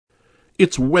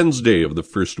It's Wednesday of the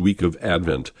first week of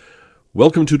Advent.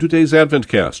 Welcome to today's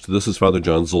ADVENTCAzT. This is Father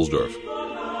John Zulsdorf.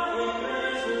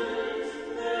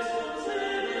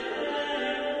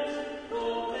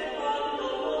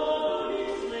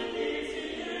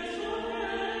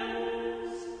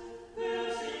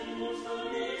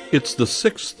 It's the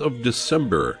 6th of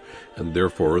December, and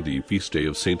therefore the feast day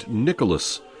of Saint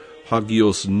Nicholas,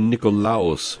 Hagios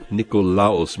Nikolaos,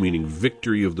 Nikolaos meaning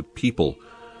victory of the people.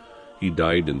 He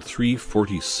died in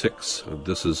 346.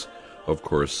 This is, of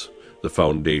course, the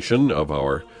foundation of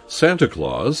our Santa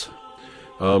Claus.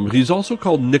 He's also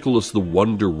called Nicholas the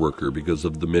Wonder Worker because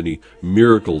of the many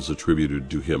miracles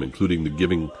attributed to him, including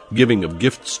the giving of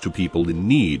gifts to people in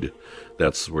need.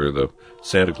 That's where the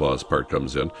Santa Claus part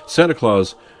comes in. Santa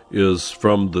Claus is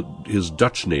from his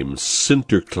Dutch name,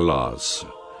 Sinterklaas.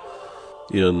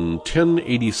 In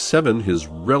 1087, his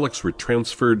relics were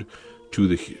transferred to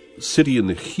the city in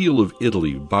the heel of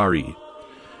Italy, Bari.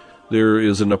 There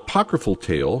is an apocryphal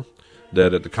tale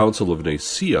that at the Council of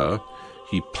Nicaea,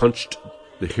 he punched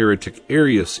the heretic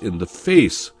Arius in the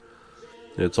face.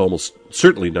 It's almost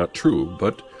certainly not true,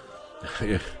 but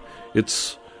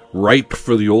it's ripe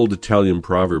for the old Italian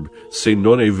proverb, se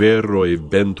non è vero è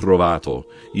ben trovato.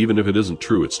 Even if it isn't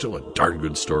true, it's still a darn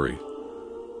good story.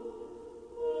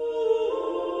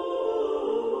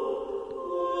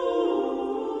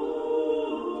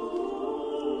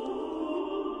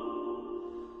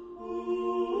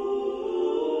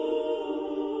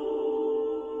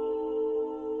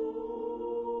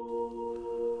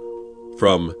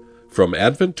 From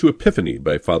Advent to Epiphany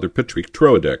by Father Patrick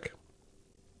Troadec.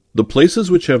 The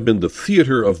places which have been the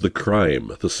theater of the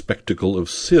crime, the spectacle of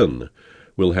sin,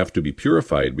 will have to be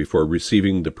purified before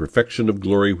receiving the perfection of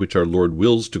glory which our Lord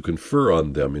wills to confer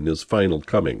on them in his final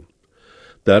coming.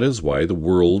 That is why the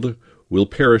world will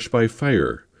perish by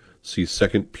fire. See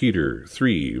 2 Peter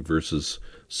 3, verses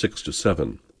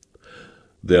 6-7.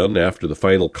 Then, after the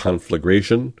final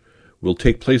conflagration, will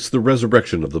take place the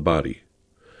resurrection of the body.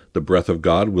 The breath of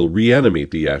God will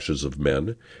reanimate the ashes of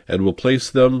men, and will place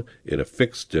them in a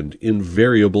fixed and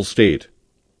invariable state.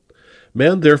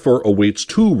 Man therefore awaits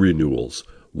two renewals,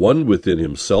 one within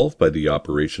himself by the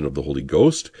operation of the Holy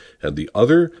Ghost, and the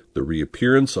other the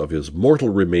reappearance of his mortal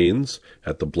remains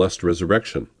at the blessed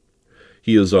resurrection.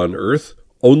 He is on earth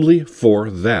only for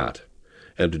that,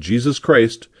 and Jesus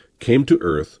Christ came to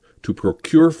earth to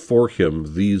procure for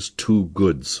him these two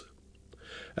goods.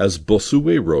 As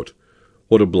Bossuet wrote,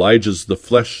 what obliges the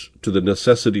flesh to the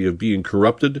necessity of being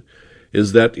corrupted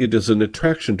is that it is an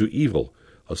attraction to evil,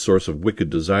 a source of wicked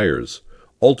desires,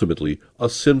 ultimately a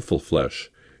sinful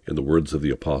flesh, in the words of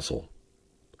the Apostle.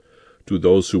 To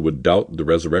those who would doubt the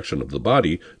resurrection of the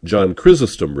body, John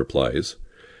Chrysostom replies,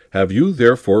 "Have you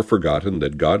therefore forgotten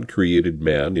that God created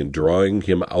man in drawing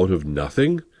him out of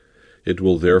nothing? It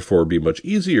will therefore be much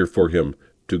easier for him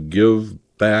to give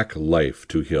back life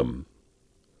to him."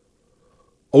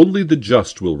 Only the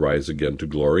just will rise again to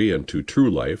glory and to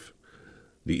true life.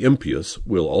 The impious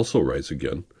will also rise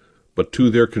again, but to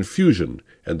their confusion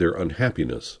and their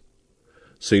unhappiness.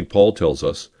 St. Paul tells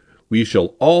us, "We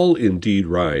shall all indeed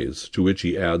rise," to which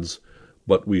he adds,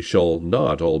 "but we shall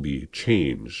not all be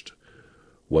changed."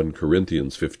 1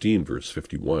 Corinthians 15, verse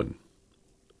 51.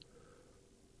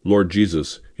 Lord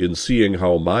Jesus, in seeing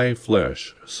how my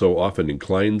flesh so often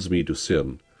inclines me to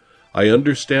sin, I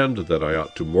understand that I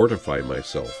ought to mortify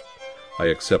myself. I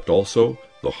accept also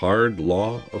the hard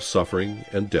law of suffering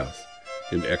and death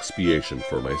in expiation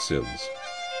for my sins.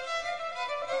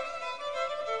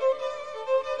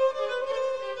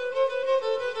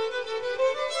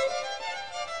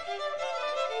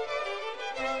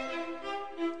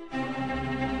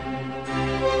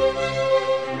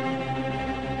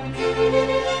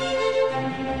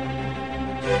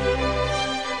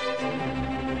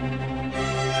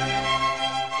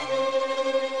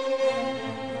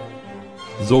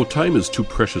 Though time is too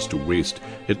precious to waste,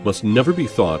 it must never be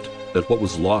thought that what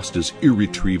was lost is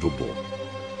irretrievable.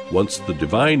 Once the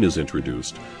divine is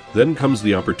introduced, then comes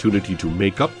the opportunity to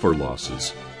make up for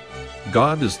losses.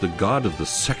 God is the God of the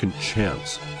second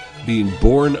chance. Being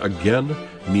born again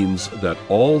means that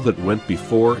all that went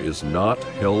before is not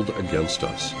held against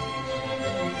us.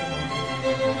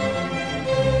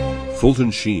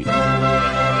 Fulton Sheen.